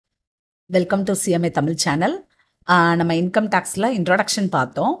Welcome to CMA Tamil channel. நம்ம income டேக்ஸில் introduction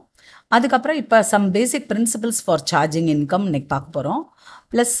பார்த்தோம். அதுக்கப்புறம் இப்போ some basic principles for charging income இன்னைக்கு பார்க்க போகிறோம்.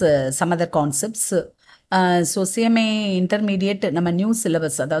 Plus some other concepts. So CMA intermediate நம்ம நியூ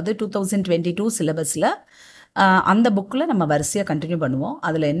சிலபஸ், அதாவது 2022 சிலபஸில் அந்த புக்கில் நம்ம வரிசையாக கண்டினியூ பண்ணுவோம்.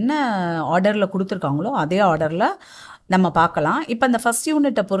 அதில் என்ன ஆர்டரில் கொடுத்துருக்காங்களோ அதே ஆர்டரில் நம்ம பார்க்கலாம். இப்போ அந்த ஃபஸ்ட்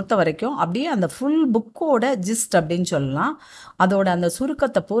யூனிட்டை பொறுத்த வரைக்கும் அப்படியே அந்த ஃபுல் புக்கோட ஜிஸ்ட் அப்படின்னு சொல்லலாம். அதோட அந்த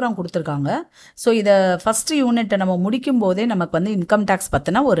சுருக்கத்தை பூரா கொடுத்துருக்காங்க. ஸோ இதை ஃபஸ்ட்டு யூனிட்டை நம்ம முடிக்கும் போதே நமக்கு வந்து இன்கம் டேக்ஸ்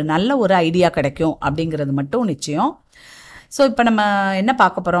பற்றின ஒரு நல்ல ஒரு ஐடியா கிடைக்கும் அப்படிங்கிறது மட்டும் நிச்சயம். ஸோ இப்போ நம்ம என்ன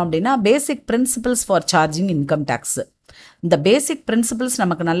பார்க்க போகிறோம் அப்படின்னா, பேசிக் principles for charging income tax. இந்த பேசிக் பிரின்சிபிள்ஸ்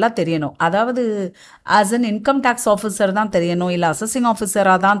நமக்கு நல்லா தெரியணும். அதாவது as an income tax officer தான் தெரியணும், இல்லை அசஸிங்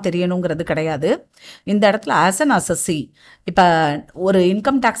ஆஃபீஸராக தான் தெரியணுங்கிறது கிடையாது. இந்த இடத்துல ஆஸ் அன் அசஸி, இப்போ ஒரு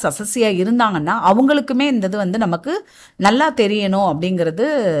இன்கம் டேக்ஸ் அசஸியாக இருந்தாங்கன்னா அவங்களுக்குமே இந்த இது வந்து நமக்கு நல்லா தெரியணும் அப்படிங்கிறது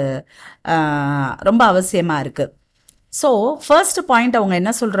ரொம்ப அவசியமாக இருக்குது. ஸோ ஃபர்ஸ்ட் பாயிண்ட் அவங்க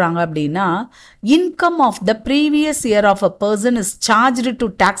என்ன சொல்கிறாங்க அப்படின்னா, income of the previous year of a person is charged to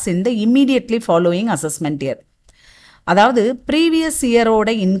tax in the immediately following assessment year. அதாவது ப்ரீவியஸ் இயரோட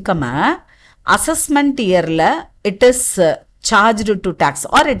இன்கமை அசஸ்மெண்ட் இயரில் it is charged to tax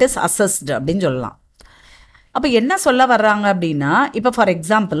R it is assessed அப்படின்னு சொல்லலாம். அப்போ என்ன சொல்ல வர்றாங்க அப்படின்னா, இப்போ ஃபார்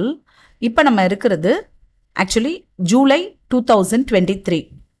எக்ஸாம்பிள் இப்போ நம்ம இருக்கிறது ஆக்சுவலி ஜூலை 2023.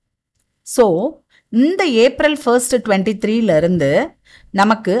 ஸோ இந்த ஏப்ரல் 1, 2023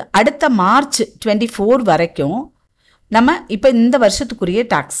 நமக்கு அடுத்த மார்ச் 24 வரைக்கும் நம்ம இப்போ இந்த வருஷத்துக்குரிய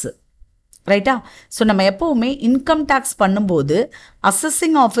டேக்ஸு, ரைட்டா? ஸோ நம்ம எப்போவுமே இன்கம் டேக்ஸ் பண்ணும்போது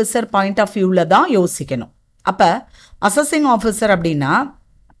அசஸிங் ஆஃபீஸர் பாயிண்ட் ஆஃப் வியூவில் தான் யோசிக்கணும். அப்போ அசஸிங் ஆஃபீஸர் அப்படின்னா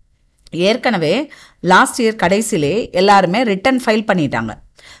ஏற்கனவே லாஸ்ட் இயர் கடைசியிலே எல்லாருமே ரிட்டன் ஃபைல் பண்ணிட்டாங்க.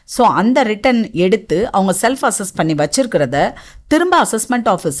 ஸோ அந்த ரிட்டன் எடுத்து அவங்க செல்ஃப் அசஸ் பண்ணி வச்சிருக்கிறத திரும்ப அசஸ்மெண்ட்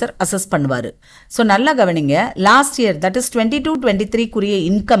ஆஃபீஸர் அசஸ் பண்ணுவார். ஸோ நல்லா கவனிங்க, last year that is 22-23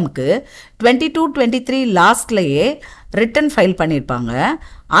 இன்கம்க்கு 22-23 லாஸ்ட்லேயே return file பண்ணியிருப்பாங்க.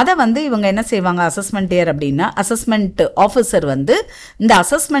 அதை வந்து இவங்க என்ன செய்வாங்க, அசஸ்மெண்ட் இயர் அப்படின்னா அசஸ்மெண்ட் ஆஃபீஸர் வந்து இந்த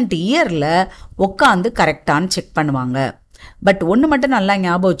அசஸ்மெண்ட் இயரில் உட்காந்து கரெக்டானு செக் பண்ணுவாங்க. பட் ஒன்று மட்டும் நல்லா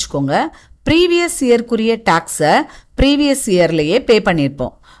ஞாபகம் வச்சுக்கோங்க, ப்ரீவியஸ் இயர்க்குரிய டேக்ஸை ப்ரீவியஸ் இயர்லேயே பே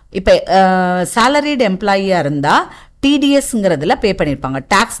பண்ணியிருப்போம். இப்போ சேலரிடு எம்ப்ளாயியாக இருந்தால் டிடிஎஸ்ங்கிறதுல பே பண்ணியிருப்பாங்க,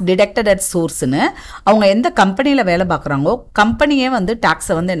 டேக்ஸ் டிடக்டட் அட் சோர்ஸ்னு. அவங்க எந்த கம்பெனியில் வேலை பார்க்குறாங்களோ கம்பெனியே வந்து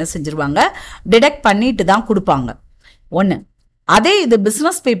டேக்ஸை வந்து என்ன செஞ்சுருவாங்க, டிடக்ட் பண்ணிட்டு தான் கொடுப்பாங்க. ஒன்று. அதே இது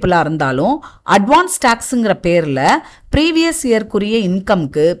பிஸ்னஸ் பீப்புளாக இருந்தாலும் அட்வான்ஸ் டேக்ஸுங்கிற பேரில் ப்ரீவியஸ் இயர்க்குரிய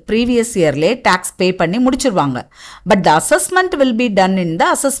இன்கம்க்கு ப்ரீவியஸ் இயர்லேயே டேக்ஸ் பே பண்ணி முடிச்சிருவாங்க. But the assessment will be done in the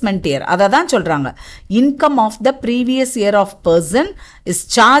assessment year. அதை தான் சொல்கிறாங்க, income of the previous year of person is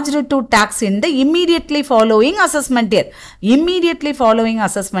charged to tax in the immediately following assessment year. Immediately following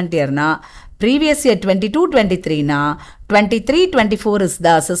assessment இயர்னா previous year 22-23னா 23-24 is the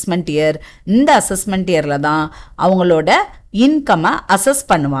assessment year. இந்த assessment இயரில் தான் அவங்களோட இன்கம்மை assess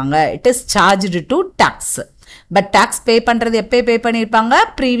பண்ணுவாங்க. It is charged to tax. But tax பே பண்ணுறது எப்போ பே பண்ணியிருப்பாங்க,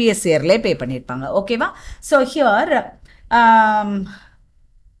 previous இயர்லேயே பே பண்ணியிருப்பாங்க. ஓகேவா? ஸோ ஹியர்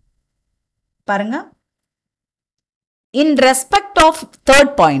பாருங்க, இன் ரெஸ்பெக்ட் ஆஃப்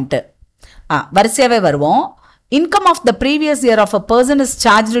தேர்ட் பாயிண்ட் வரிசையாகவே வருவோம். Income of the previous year of a person is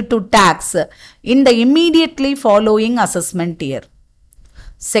charged to tax in the immediately following assessment year.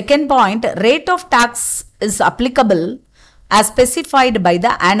 Second point, rate of tax is applicable as specified by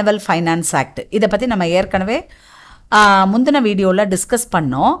the Annual Finance Act. இதை பற்றி நம்ம ஏற்கனவே முந்தின வீடியோவில் discuss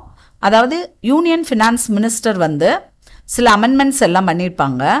பண்ணோம். அதாவது union finance minister வந்து சில அமெண்ட்மெண்ட்ஸ் எல்லாம்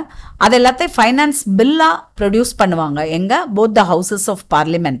பண்ணியிருப்பாங்க. அது எல்லாத்தையும் ஃபைனான்ஸ் பில்லாக ப்ரொடியூஸ் பண்ணுவாங்க எங்கே, போத் த ஹவுசஸ் ஆஃப்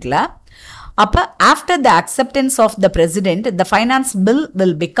பார்லிமெண்ட்டில். அப்போ after the acceptance of the president the finance bill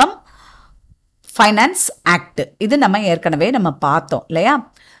will become finance act. இது நம்ம ஏற்கனவே நம்ம பார்த்தோம் இல்லையா?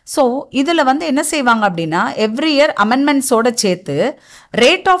 ஸோ இதில் வந்து என்ன செய்வாங்க அப்படின்னா, எவ்ரி இயர் அமெண்ட்மெண்ட்ஸோடு சேர்த்து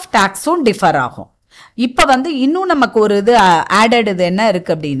ரேட் ஆஃப் டேக்ஸும் டிஃபர் ஆகும். இப்போ வந்து இன்னும் நமக்கு ஒரு இது ஆடட் இது என்ன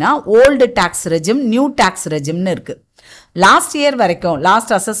இருக்குது அப்படின்னா, old tax regime, new tax ரெஜிம்னு இருக்குது. லாஸ்ட் இயர் வரைக்கும்,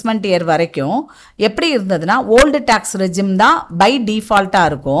 லாஸ்ட் அசஸ்மெண்ட் இயர் வரைக்கும் எப்படி இருந்ததுன்னா, ஓல்டு டேக்ஸ் ரெஜிம் தான் பை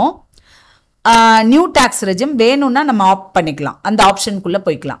டிஃபால்ட்டாக இருக்கும். நியூ டேக்ஸ் ரெஜிம் வேணும்னா நம்ம ஆப்ட் பண்ணிக்கலாம், அந்த ஆப்ஷனுக்குள்ளே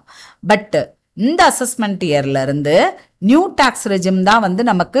போய்க்கலாம். பட் இந்த அசஸ்மெண்ட் இயர்லேருந்து நியூ டேக்ஸ் ரெஜிம் தான் வந்து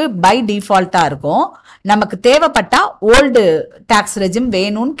நமக்கு பை டிஃபால்ட்டாக இருக்கும். நமக்கு தேவைப்பட்டால் ஓல்டு டேக்ஸ் ரெஜிம்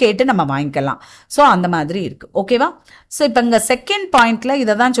வேணும்னு கேட்டு நம்ம வாங்கிக்கலாம். ஸோ அந்த மாதிரி இருக்குது. ஓகேவா? ஸோ இப்போ இங்கே செகண்ட் பாயிண்டில்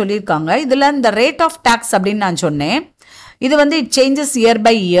இதை தான் சொல்லியிருக்காங்க. இதில் இந்த ரேட் ஆஃப் டேக்ஸ் அப்படின்னு நான் சொன்னேன். இது வந்து it changes year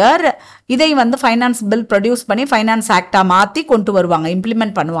by year. இதை வந்து ஃபைனான்ஸ் பில் ப்ரொடியூஸ் பண்ணி ஃபைனான்ஸ் ஆக்டாக மாற்றி கொண்டு வருவாங்க,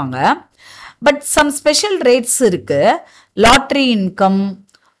 இம்ப்ளிமெண்ட் பண்ணுவாங்க. பட் சம் ஸ்பெஷல் ரேட்ஸ் இருக்குது. லாட்ரி இன்கம்,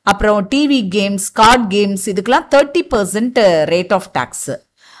 அப்புறம் டிவி கேம்ஸ், கார்ட் கேம்ஸ் இதுக்கெல்லாம் 30% ரேட் ஆஃப் டேக்ஸ்.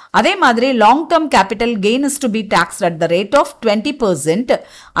 அதே மாதிரி long term capital gain is to be taxed at the rate of 20%.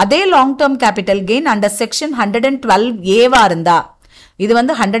 அதே long term capital gain under section 112A இருந்தா, இது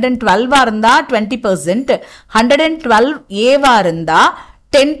வந்து 112 இருந்தா 20%, 112A இருந்தா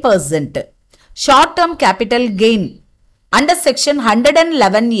 10%. Short term capital gain under section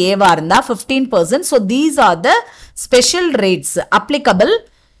 111A இருந்தா 15%. So these are the special rates applicable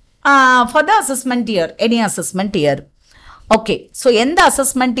for the assessment year, any assessment year. Okay, so எந்த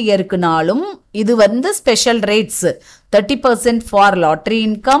assessment yearக்குனாலும் இது வந்து special rates, 30% for lottery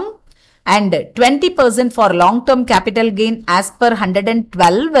income and 20% for long term capital gain as per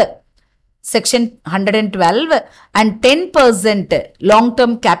 112 section 112 and 10% long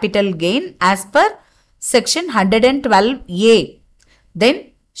term capital gain as per section 112A. Then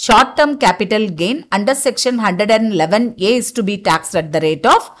short term capital gain under section 111A is to be taxed at the rate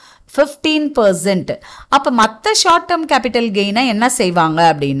of 15%. அப்ப மத்த short term capital கெயினை என்ன செய்வாங்க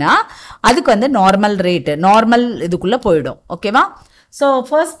அப்படின்னா அதுக்கு வந்து normal rate, normal இதுக்குள்ள போயிடும். ஓகேவா? ஸோ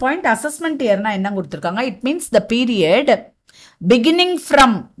ஃபர்ஸ்ட் பாயிண்ட் அசஸ்மெண்ட் இயர்னா என்ன கொடுத்துருக்காங்க? It means the period beginning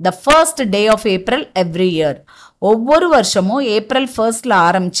from the first day of April every year. ஒவ்வொரு வருஷமும் ஏப்ரல் 1st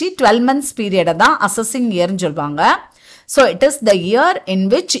ஆரம்பிச்சு 12 months பீரியடை தான் அசஸிங் இயர்னு சொல்லுவாங்க. So it is the year in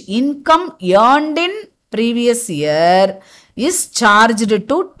which income earned in previous year is charged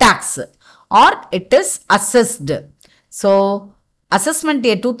to tax or it is assessed. So assessment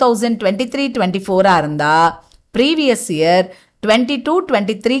year 2023-24 இருந்தா previous year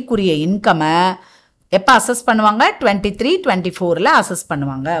 22-23 குரிய இன்கமை எப்போ assess பண்ணுவாங்க? 23-24ல் assess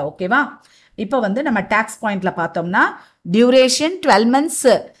பண்ணுவாங்க. ஓகேவா? இப்போ வந்து நம்ம டேக்ஸ் பாயிண்ட்ல பார்த்தோம்னா duration 12 months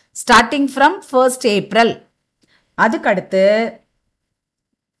starting from 1st April. அதுக்கடுத்து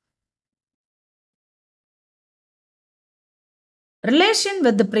relation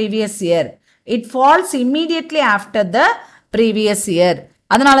with the previous year, it falls immediately after the previous year.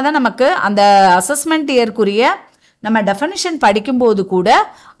 அதனால தான் நமக்கு அந்த அசஸ்மெண்ட் இயர்க்குரிய நம்ம டெஃபினிஷன் படிக்கும்போது கூட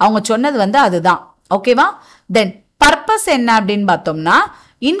அவங்க சொன்னது வந்து அதுதான். ஓகேவா? தென் பர்பஸ் என்ன அப்படின்னு பார்த்தோம்னா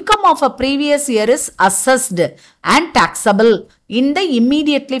income of a previous year is assessed and taxable in the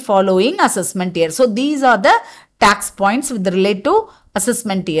immediately following assessment year. So these are the tax points with relate to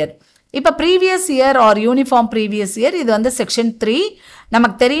assessment year. இப்போ previous year or uniform previous year இது வந்து section 3.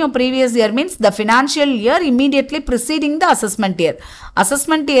 நமக்கு தெரியும் previous year means the financial year immediately preceding the assessment year.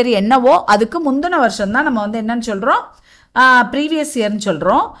 assessment year என்னவோ அதுக்கு முந்தின வருஷம் தான் நம்ம வந்து என்னன்னு சொல்றோம்? previous year ன்னு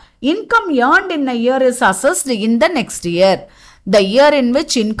சொல்றோம். income earned in a year is assessed in the next year. The year in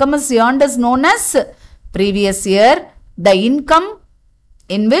which income is earned is known as previous year. The income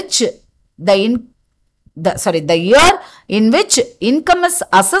in which the year in which income is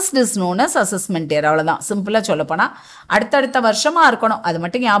assessed is known as assessment year. அவ்வளவுதான். சிம்பிளா சொல்ல போனா அடுத்தடுத்த வருஷமா இருக்கணும், அது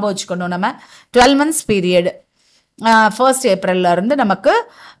மட்டும் ஞாபகம் வச்சுக்கணும். நம்ம 12 months period 1st ஏப்ரல்ல இருந்து நமக்கு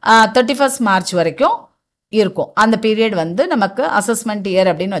 31st மார்ச் வரைக்கும் இருக்கும். அந்த பீரியட் வந்து நமக்கு அசஸ்மெண்ட் இயர்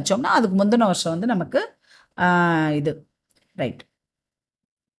அப்படின்னு வச்சோம்னா அதுக்கு முந்தின வருஷம் வந்து நமக்கு இது ரைட்.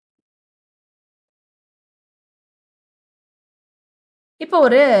 இப்போ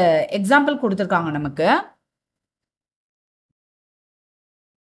ஒரு எக்ஸாம்பிள் கொடுத்துருக்காங்க நமக்கு.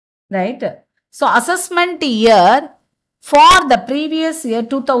 Right. So assessment year for the previous year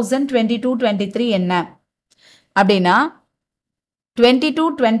 2022-23 என்ன அப்படின்னா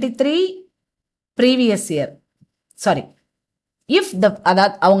 22-23 previous year sorry if the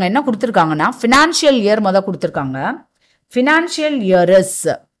அதாவது அவங்க என்ன கொடுத்துருக்காங்கன்னா ஃபினான்ஷியல் இயர் முதல் கொடுத்துருக்காங்க. Financial year is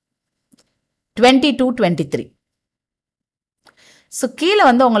 22-23. ஸோ கீழே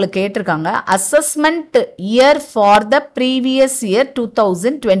வந்து உங்களுக்கு கேட்டிருக்காங்க assessment year for the previous year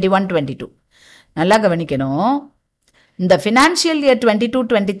 2021-22. நல்லா கவனிக்கணும். இந்த ஃபினான்ஷியல் இயர்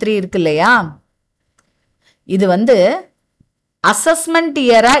 22-23 இருக்கு இல்லையா, இது வந்து அசஸ்மெண்ட்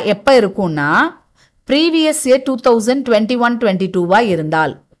இயரா எப்போ இருக்கும்னா ப்ரீவியஸ் இயர் 2021-22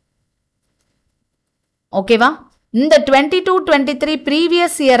 இருந்தால். ஓகேவா? இந்த 22-23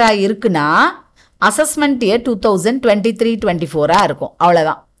 ப்ரீவியஸ் இயரா இருக்குன்னா அசஸ்மெண்ட் இயர் 2023-24 இருக்கும்.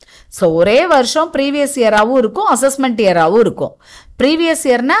 அவ்வளோதான். ஸோ ஒரே வருஷம் ப்ரீவியஸ் இயராகவும் இருக்கும், அசஸ்மெண்ட் இயராகவும் இருக்கும். Previous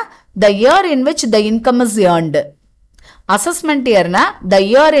இயர்னா the year in which the income is earned. Assessment இயர்னா the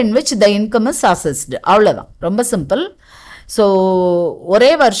year in which the income is assessed. அவ்வளோதான். ரொம்ப சிம்பிள். ஸோ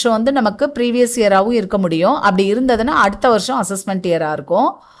ஒரே வருஷம் வந்து நமக்கு ப்ரீவியஸ் இயராகவும் இருக்க முடியும். அப்படி இருந்ததுன்னா அடுத்த வருஷம் அசஸ்மெண்ட் இயராக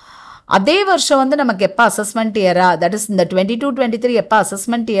இருக்கும். அதே வருஷம் வந்து நமக்கு எப்போ அசஸ்மெண்ட் இயரா, தட் இஸ் இந்த 22-23 எப்போ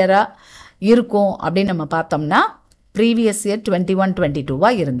அசஸ்மெண்ட் இயரா இருக்கும் அப்படின்னு நம்ம பார்த்தோம்னா ப்ரீவியஸ் இயர்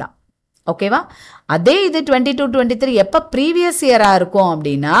 21-22 இருந்தா. ஓகேவா? அதே இது 22-23 எப்போ ப்ரீவியஸ் இயராக இருக்கும்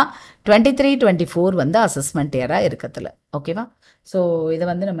அப்படின்னா 23-24 வந்து அசஸ்மெண்ட் இயராக இருக்கிறதுல. ஓகேவா? ஸோ இதை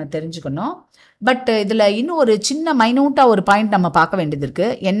வந்து நம்ம தெரிஞ்சுக்கணும். பட் இதில் இன்னும் ஒரு சின்ன மைனூட்டாக ஒரு பாயிண்ட் நம்ம பார்க்க வேண்டியது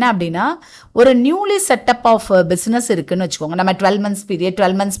இருக்குது. என்ன அப்படின்னா, ஒரு நியூலி செட்டப் ஆஃப் பிஸ்னஸ் இருக்குன்னு வச்சுக்கோங்க. நம்ம 12 months பீரியட்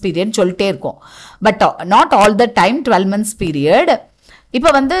 12 months பீரியட் சொல்லிட்டே இருக்கோம். But not all the time 12 months period.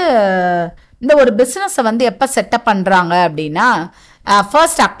 இப்போ வந்து இந்த ஒரு பிஸ்னஸை வந்து எப்போ செட்டப் பண்ணுறாங்க அப்படின்னா,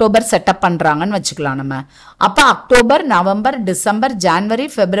 1st October செட்டப் பண்ணுறாங்கன்னு வச்சுக்கலாம் நம்ம. அப்போ அக்டோபர், நவம்பர், டிசம்பர், ஜான்வரி,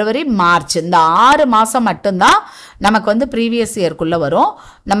 பிப்ரவரி, மார்ச் இந்த 6 மாதம் மட்டும்தான் நமக்கு வந்து ப்ரீவியஸ் இயர்க்குள்ளே வரும்.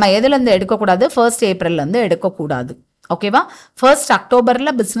 நம்ம எதுலேருந்து எடுக்கக்கூடாது? 1st Aprilலேருந்து எடுக்கக்கூடாது. ஓகேவா? 1st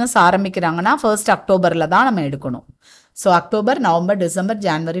Octoberல பிஸ்னஸ் ஆரம்பிக்கிறாங்கன்னா 1st Octoberல தான் நம்ம எடுக்கணும். So October, November, December,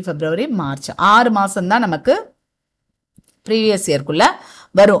 January, பிப்ரவரி, மார்ச் 6 மாதம்தான் நமக்கு ப்ரீவியஸ் இயர்க்குள்ளே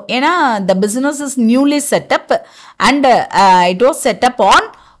வரும். ஏன்னா the business is newly set up and it was set up on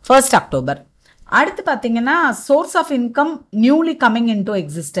 1st October. அடுத்து பார்த்தீங்கன்னா source of income newly coming into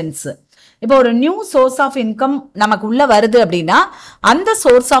existence. இப்போ ஒரு நியூ சோர்ஸ் ஆஃப் இன்கம் நமக்கு உள்ள வருது அப்படின்னா அந்த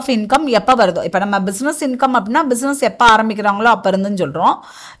சோர்ஸ் ஆஃப் இன்கம் எப்போ வருதோ, இப்போ நம்ம பிஸ்னஸ் இன்கம் அப்படின்னா பிஸ்னஸ் எப்போ ஆரம்பிக்கிறாங்களோ அப்போ இருந்துன்னு சொல்கிறோம்.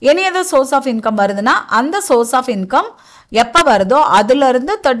 Any other source of income வருதுன்னா அந்த சோர்ஸ் ஆஃப் இன்கம் எப்போ வருதோ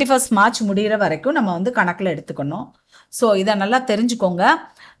அதுலேருந்து 31st March முடிகிற வரைக்கும் நம்ம வந்து கணக்கில் எடுத்துக்கணும். ஸோ இதை நல்லா தெரிஞ்சுக்கோங்க.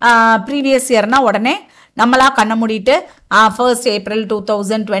 ப்ரீவியஸ் இயர்னா உடனே நம்மளா கண்ண மூடிட்டு 1st April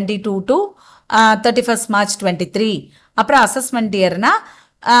 2022 to 31st March 23, அப்புறம் assessment இயர்னா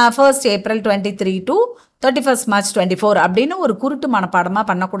 1st April 23 to 31st March 24 அப்படின்னு ஒரு குருட்டு மனப்பாடமாக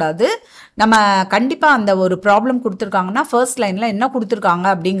பண்ணக்கூடாது. நம்ம கண்டிப்பாக அந்த ஒரு ப்ராப்ளம் கொடுத்துருக்காங்கன்னா ஃபர்ஸ்ட் லைனில் என்ன கொடுத்துருக்காங்க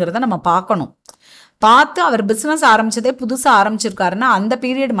அப்படிங்கிறத நம்ம பார்க்கணும். பார்த்து அவர் பிஸ்னஸ் ஆரம்பித்ததே புதுசாக ஆரம்பிச்சிருக்காருன்னா அந்த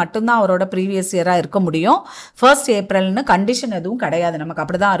பீரியட் மட்டும்தான் அவரோட ப்ரீவியஸ் இயராக இருக்க முடியும். 1st Aprilன்னு கண்டிஷன் எதுவும் கிடையாது. நமக்கு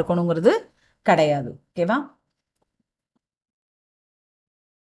அப்படி தான் இருக்கணுங்கிறது கிடையாது. ஓகேவா?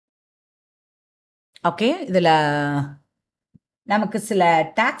 ஓகே, இதில் நமக்கு சில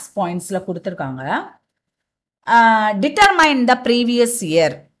டேக்ஸ் பாயிண்ட்ஸில் கொடுத்துருக்காங்க. Determine the previous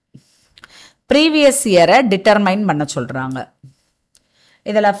year. Previous இயரை determine பண்ண சொல்கிறாங்க.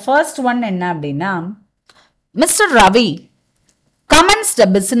 இதில் ஃபர்ஸ்ட் ஒன் என்ன அப்படின்னா, mister Ravi commenced the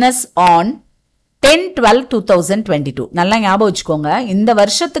business on 10/12/2022. நல்லா ஞாபகம் வச்சுக்கோங்க. இந்த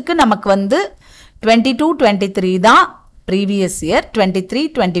வருஷத்துக்கு நமக்கு வந்து 22-23 தான் ப்ரீவியஸ் இயர்,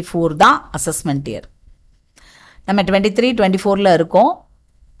 23-24 தான் அசஸ்மெண்ட் இயர். நம்ம 23-24ல் இருக்கோம்.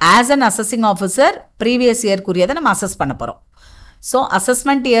 As an assessing officer previous இயர்க்குரியதை நம்ம அசஸ் பண்ண போகிறோம். So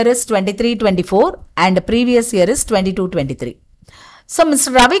assessment year is 23-24 and previous year is 22-23. So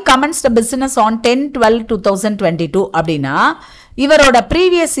mister Ravi commenced the business on 10/12/2022 அப்படின்னா இவரோட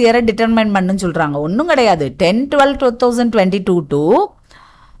ப்ரீவியஸ் இயரை டிட்டர்மைன் பண்ணுன்னு சொல்கிறாங்க. ஒன்றும் கிடையாது. 10/12/2022 டு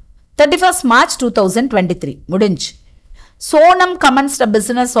 31st March 2023 முடிஞ்சு. Sonam commenced the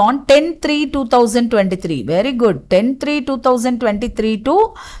business on 10/3/2023. Very good. 10/3/2023 to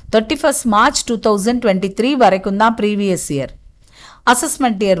 31st March 2023 வரைக்கும் தான் ப்ரீவியஸ் இயர்.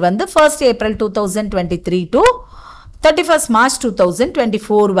 அசஸ்மெண்ட் இயர் வந்து 1st April 2023 to 31st March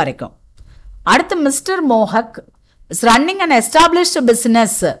 2024 வரைக்கும். அடுத்து mister மோஹக் is running an established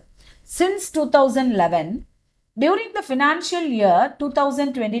business since 2011. During the financial year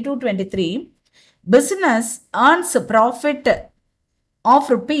 2022-23, business earns profit of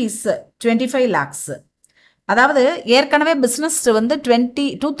rupees 25 lakhs. அதாவது ஏற்கனவே business வந்து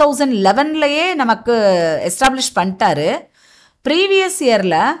 2011லேயே நமக்கு establish பண்ணிட்டாரு. ப்ரீவியஸ்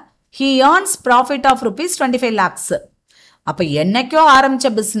இயரில் he earns profit of rupees 25 lakhs. அப்போ என்னைக்கோ ஆரம்பித்த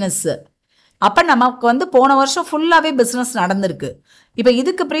பிஸ்னஸ், அப்போ நமக்கு வந்து போன வருஷம் ஃபுல்லாகவே பிஸ்னஸ் நடந்திருக்கு. இப்போ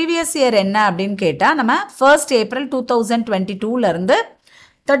இதுக்கு ப்ரீவியஸ் இயர் என்ன அப்படின்னு கேட்டால் நம்ம 1st April 2022லேருந்து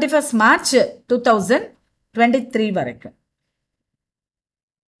 31st March 2023 வரைக்கும்.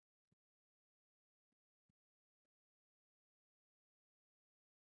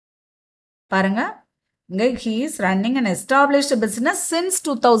 பாருங்க, இங்கே he is running an established business since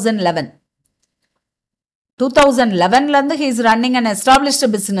 2011. 2011லேருந்து he is running an established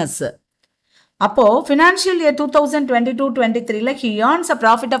business. அப்போ financial year 2022-23ல் he earns a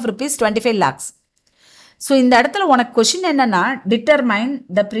profit of rupees 25 lakhs. So இந்த இடத்துல உனக்கு கொஷின் என்னன்னா, டிட்டர்மைன்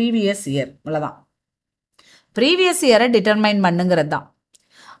த ப்ரீவியஸ் இயர். அவ்வளோதான். Previous இயரை determine பண்ணுங்கிறது தான்.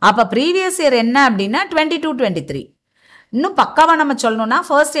 அப்போ ப்ரீவியஸ் இயர் என்ன அப்படின்னா 22-23. இன்னும் பக்காவாக நம்ம சொல்லணும்னா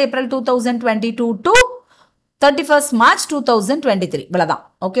 1st April 2022 to 31st March 2023. இவ்வளோதான்.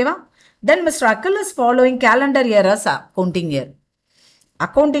 ஓகேவா? தென் mister Akhil is following calendar year as accounting year.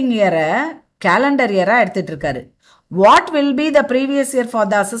 Accounting இயரை calendar இயராக எடுத்துகிட்டு இருக்காரு. What will be the previous year for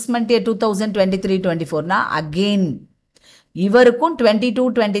the assessment year 2023-24னா again இவருக்கும்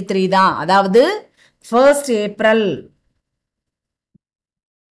 22-23 தான். அதாவது 1st April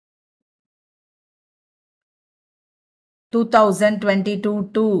 2022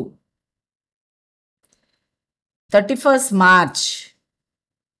 to 31st March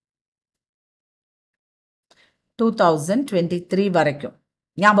 2023 வரைக்கும்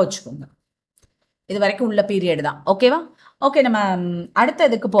ஞாபகம் வச்சுக்கோங்க. இது வரைக்கும் உள்ள பீரியட் தான். ஓகேவா? ஓகே, நம்ம அடுத்த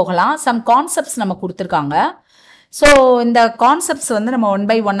இதுக்கு போகலாம். சம் கான்செப்ட்ஸ் நம்ம கொடுத்துருக்காங்க. ஸோ இந்த கான்செப்ட்ஸ் வந்து நம்ம ஒன்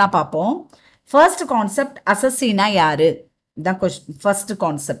பை ஒன்னாக பார்ப்போம். ஃபர்ஸ்ட் கான்செப்ட், அசஸ்ஸினா யாரு? இதுதான் ஃபர்ஸ்ட்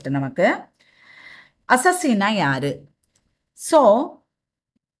கான்செப்ட் நமக்கு. அசஸ்ஸினா யாரு? ஸோ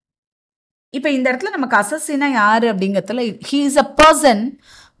இப்போ இந்த இடத்துல நமக்கு அசஸ்ஸினா யாரு அப்படிங்கிறதுல, he is a person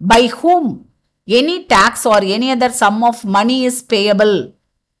by whom any tax or any other some of money is payable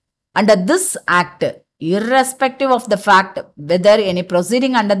under this act, irrespective of the fact whether any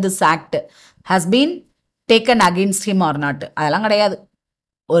proceeding under this act has been taken against him or not. அதெல்லாம் கிடையாது.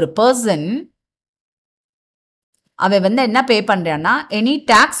 ஒரு person அவன் வந்து என்ன பே பண்ணுறான்னா, any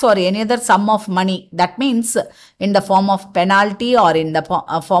tax or any other some of money, that means in the form of penalty R in the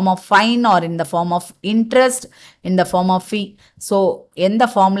form of fine R in the form of interest in the form of fee. So எந்த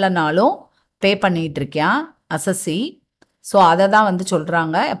ஃபார்ம்லனாலும் பே பண்ணிகிட்டு இருக்கியான் அசஸ்ஸி. So அதை தான் வந்து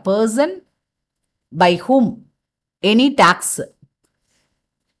சொல்கிறாங்க, a person by whom any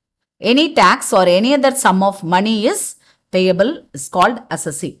tax or any other some of money is payable is called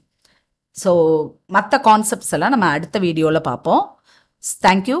அசஸ்ஸி. So மற்ற concepts எல்லாம் நம்ம அடுத்த வீடியோவில் பார்ப்போம்.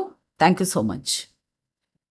 Thank you so much.